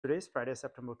Today is Friday,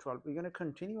 September 12th. We're going to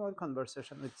continue our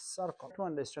conversation with circle to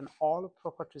understand all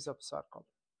properties of circle: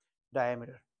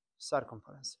 diameter,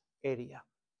 circumference, area,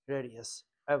 radius,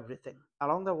 everything.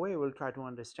 Along the way, we'll try to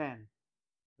understand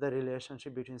the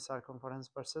relationship between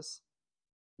circumference versus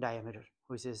diameter,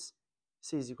 which is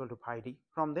c is equal to pi d.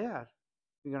 From there,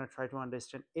 we're going to try to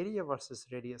understand area versus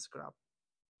radius graph,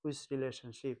 which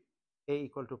relationship a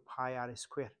equal to pi r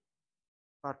square.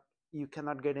 But you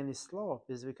cannot get any slope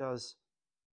is because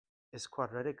it's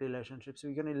quadratic relationship, so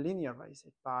we're going to linearize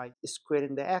it by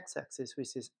squaring the x-axis,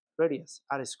 which is radius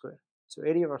r square. So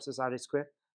area versus r square,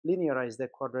 linearize the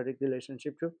quadratic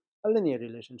relationship to a linear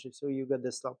relationship, so you get the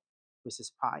slope, which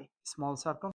is pi. Small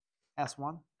circle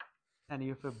s1, and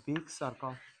you have a big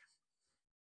circle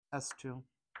s2.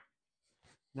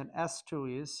 Then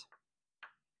s2 is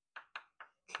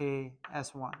k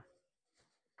s1.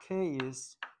 K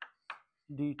is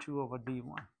d2 over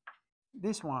d1.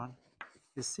 This one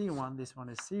is c1, this one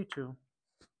is c2,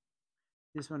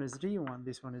 this one is d1,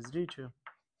 this one is d2.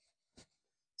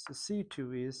 So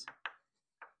c2 is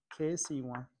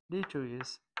kc1, d2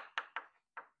 is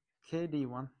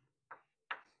kd1.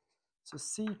 So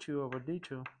c2 over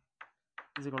d2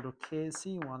 is equal to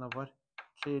kc1 over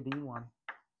kd1.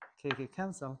 K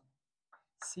cancel.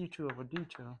 c2 over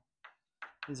d2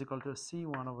 is equal to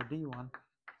c1 over d1.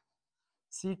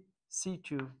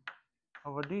 c2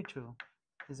 over d2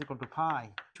 is equal to pi.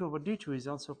 2 over d2 is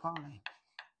also pi.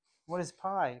 What is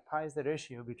pi? Pi is the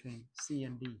ratio between c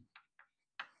and d.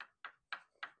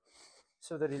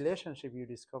 So the relationship you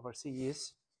discover c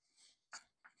is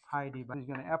pi d, but it's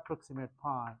going to approximate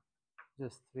pi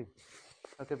just 3.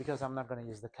 Okay, because I'm not going to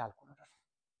use the calculator.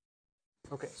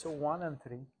 Okay, so 1 and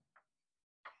 3.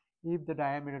 If the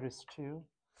diameter is 2,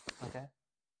 okay,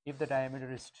 if the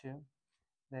diameter is 2,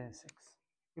 then it's 6.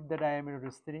 If the diameter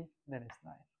is 3, then it's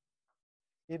 9.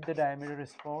 If the diameter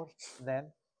is 4,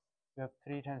 then you have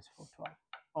 3 times 4, 12.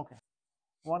 Okay,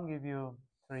 1 give you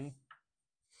 3,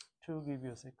 2 give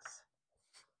you 6,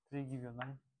 3 give you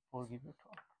 9, 4 give you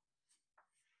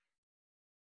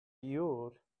 12.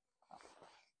 Your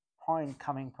point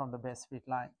coming from the base fit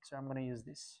line, so I'm going to use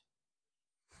this.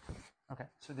 Okay,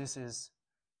 so this is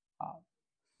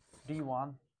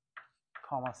d1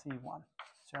 comma c1,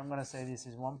 so I'm going to say this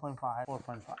is 1.5,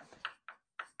 4.5.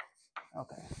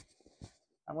 okay,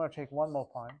 I'm going to take one more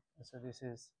point, so this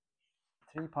is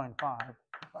 3.5,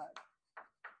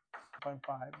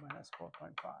 5.5 minus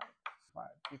 4.5,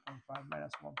 3.5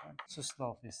 minus 1. So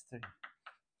slope is 3.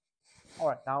 All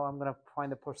right, now I'm going to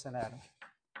find the percent error.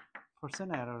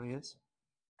 Percent error is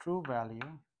true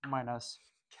value minus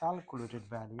calculated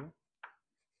value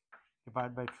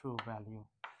divided by true value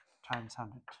times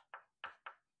 100.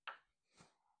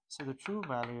 So the true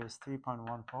value is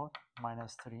 3.14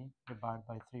 minus 3 divided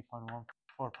by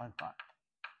 4.5,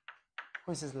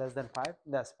 which is less than 5.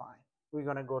 That's fine. We're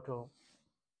going to go to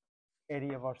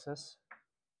area versus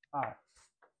r.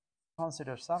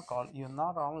 Consider circle. You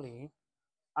not only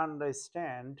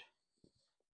understand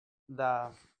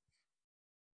the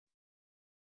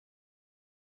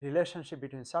relationship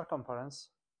between circumference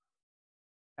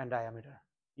and diameter,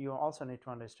 you also need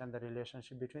to understand the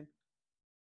relationship between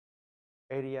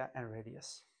area and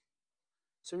radius.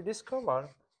 So we discover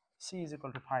c is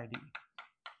equal to pi d,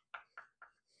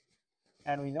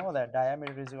 and we know that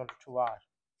diameter is equal to 2r,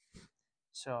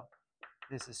 so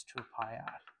this is 2 pi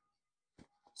r.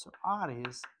 So r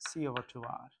is c over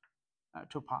 2r,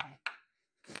 2 pi.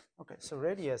 Okay, so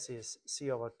radius is c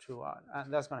over 2r,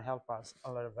 and that's going to help us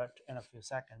a little bit in a few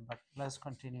seconds, but let's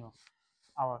continue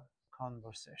our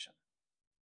conversation.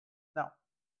 Now,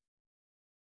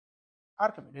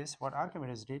 Archimedes, what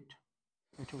Archimedes did,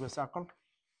 he took a circle,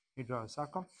 he drew a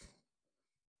circle,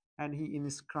 and he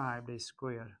inscribed a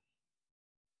square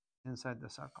inside the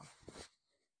circle.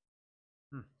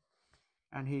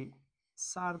 And he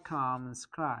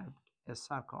circumscribed a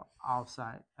circle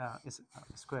outside, a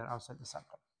square outside the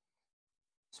circle.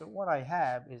 So what I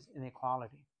have is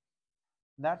inequality.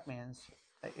 That means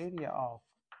the area of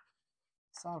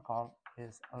circle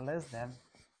is less than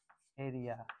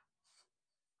area.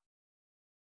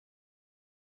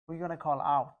 We're going to call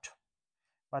out,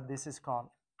 but this is called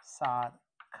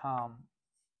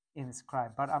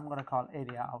circumscribe, but I'm going to call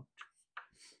area out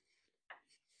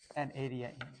and area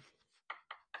in.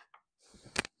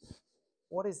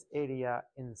 What is area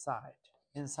inside?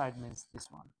 Inside means this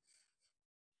one.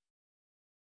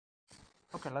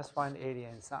 Okay, let's find area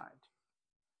inside.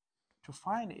 To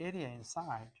find area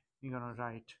inside, we're going to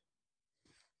write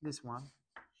this one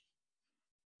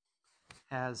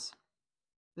as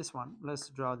this one. Let's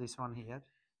draw this one here,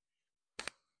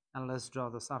 and let's draw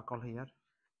the circle here.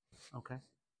 Okay,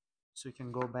 so you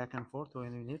can go back and forth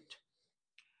when you need.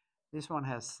 This one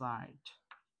has side,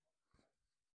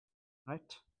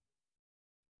 right?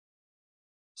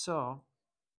 So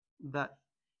the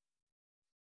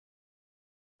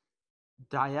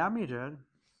diameter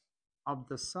of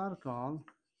the circle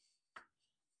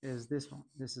is this one.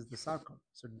 This is the circle.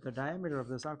 So the diameter of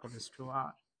the circle is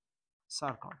 2r.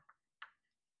 Circle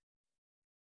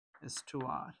is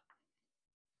 2r.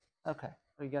 Okay,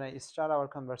 we're gonna start our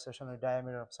conversation with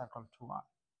diameter of circle 2r.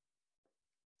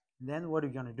 Then what we're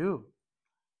gonna do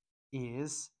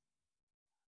is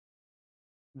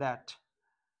that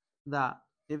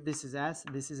if this is s,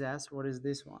 what is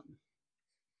this one?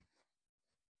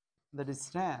 The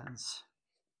distance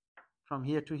from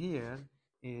here to here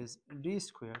is d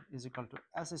square is equal to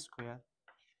s square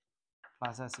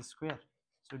plus s square.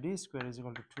 So d square is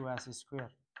equal to 2s square.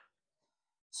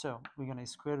 So we're going to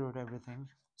square root everything.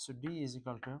 So d is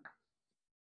equal to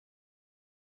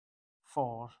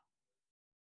 4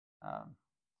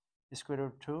 square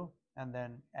root 2 and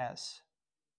then s.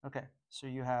 Okay, so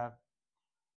you have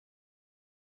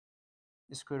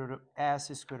square root of s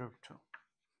square root 2.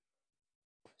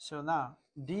 So now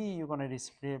d you're going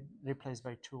to replace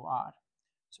by 2r.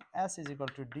 So s is equal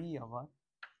to d over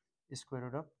square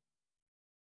root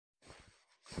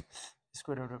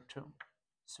of 2.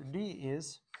 So d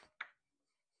is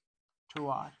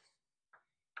 2r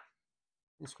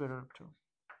square root of 2.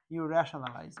 You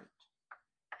rationalize it.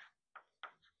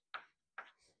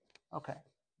 Okay,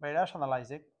 by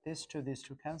rationalizing these two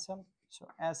cancel. So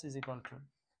s is equal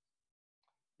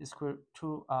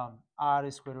to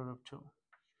r square root of 2.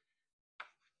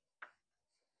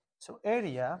 So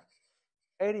area,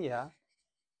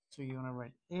 so you're gonna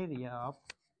write area of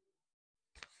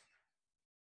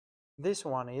this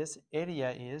one is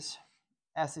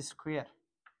s square.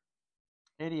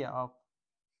 Area of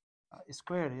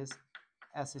square is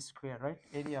s square, right?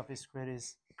 Area of square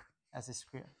is s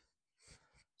square.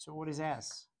 So what is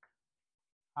s?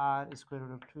 R square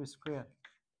root of 2 square.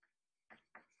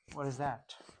 What is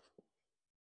that?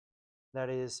 That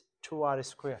is 2r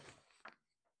square.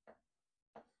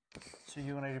 So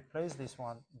you're going to replace this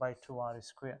one by 2r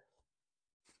square.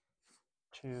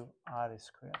 2r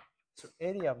square. So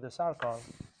area of the circle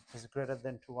is greater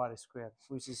than 2r square,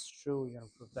 which is true. You're going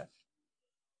to prove that.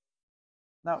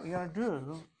 Now you're going to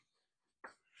do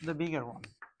the bigger one,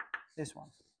 this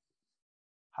one.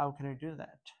 How can you do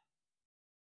that?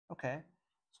 Okay,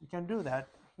 so you can do that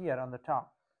here on the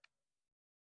top.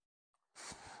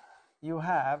 You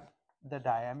have the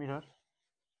diameter.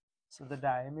 So the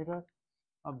diameter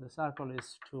of the circle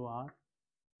is 2r.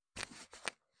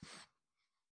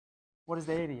 What is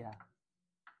the area?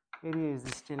 Area is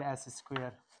still s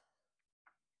square.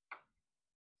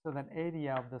 So then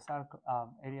area of the circle,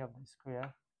 area of the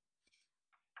square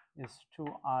is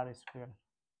 2r square.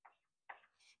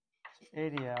 So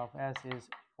area of s is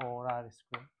 4r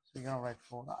square. So you're gonna write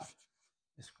 4r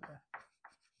square.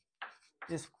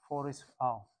 This 4 is,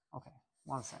 oh, okay,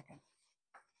 1 second.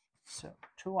 So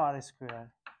 2r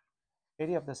square,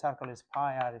 area of the circle is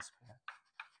pi r square,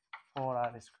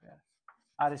 4r square.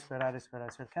 R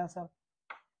square cancel.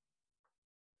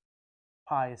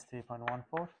 Pi is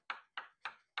 3.14.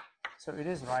 So it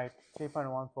is right,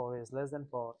 3.14 is less than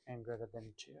 4 and greater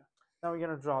than 2. Now we're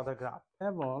going to draw the graph.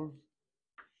 Table,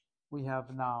 we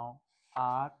have now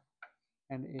R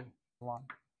and A. 1.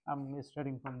 I'm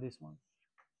starting from this one.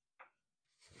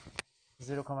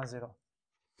 0, 0,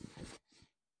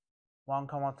 1,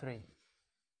 3,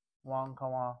 1,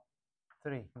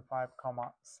 3, 5,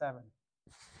 7,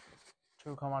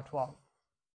 2, 12.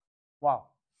 Wow,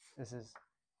 this is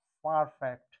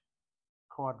perfect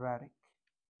quadratic.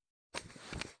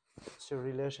 So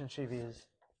relationship is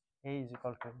A is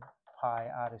equal to pi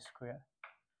r square.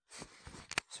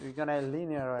 So we're gonna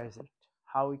linearize it.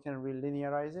 How we can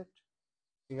relinearize it?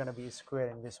 We're gonna be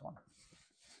squaring this one.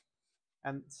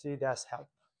 And see, that's help.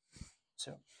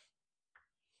 So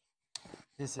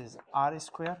this is r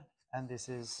square and this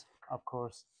is of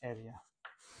course area.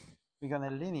 We're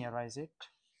gonna linearize it.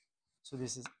 So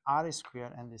this is r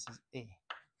square and this is A.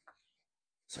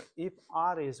 So if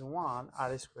r is 1,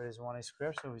 r square is 1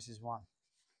 square, so this is 1.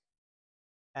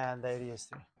 And the area is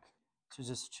 3. So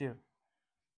just 2.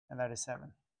 And that is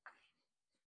 7.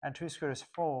 And 2 square is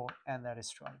 4, and that is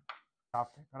 12.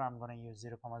 After I'm going to use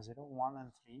 0, 0, 1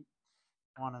 and 3,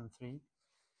 1 and 3,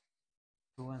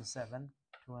 2 and 7,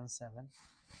 2 and 7,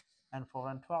 and 4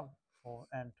 and 12, 4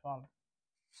 and 12.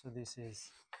 So this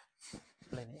is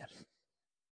linear.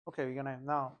 Okay, we're going to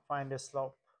now find the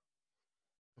slope.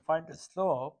 To find the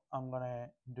slope, I'm going to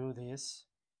do this.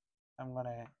 I'm going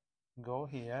to go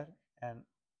here and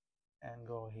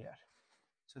go here.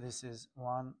 So this is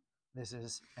 1, this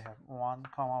is, I have 1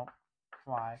 comma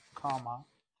 5 comma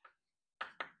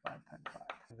 5.5.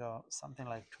 Go something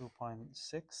like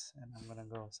 2.6, and I'm gonna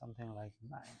go something like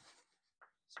 9.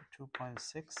 So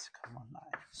 2.6 comma 9.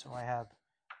 So I have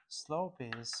slope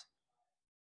is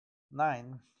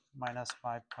 9 minus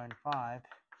 5.5,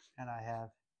 and I have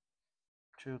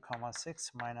 2 comma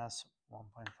 6 minus 1.5.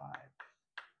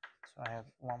 So I have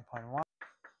 1.1,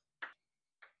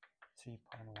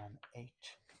 3.18.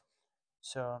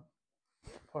 So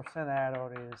percent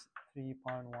error is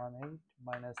 3.18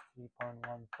 minus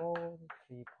 3.14,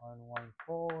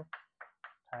 3.14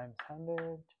 times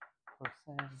 100%,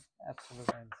 absolute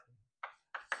answer.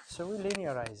 So we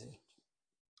linearize it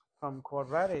from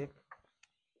quadratic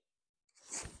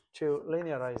to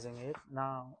linearizing it.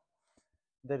 Now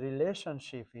the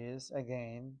relationship is,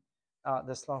 again,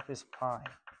 the slope is pi.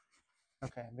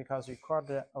 Okay, because we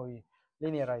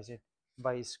linearize it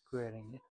by squaring it.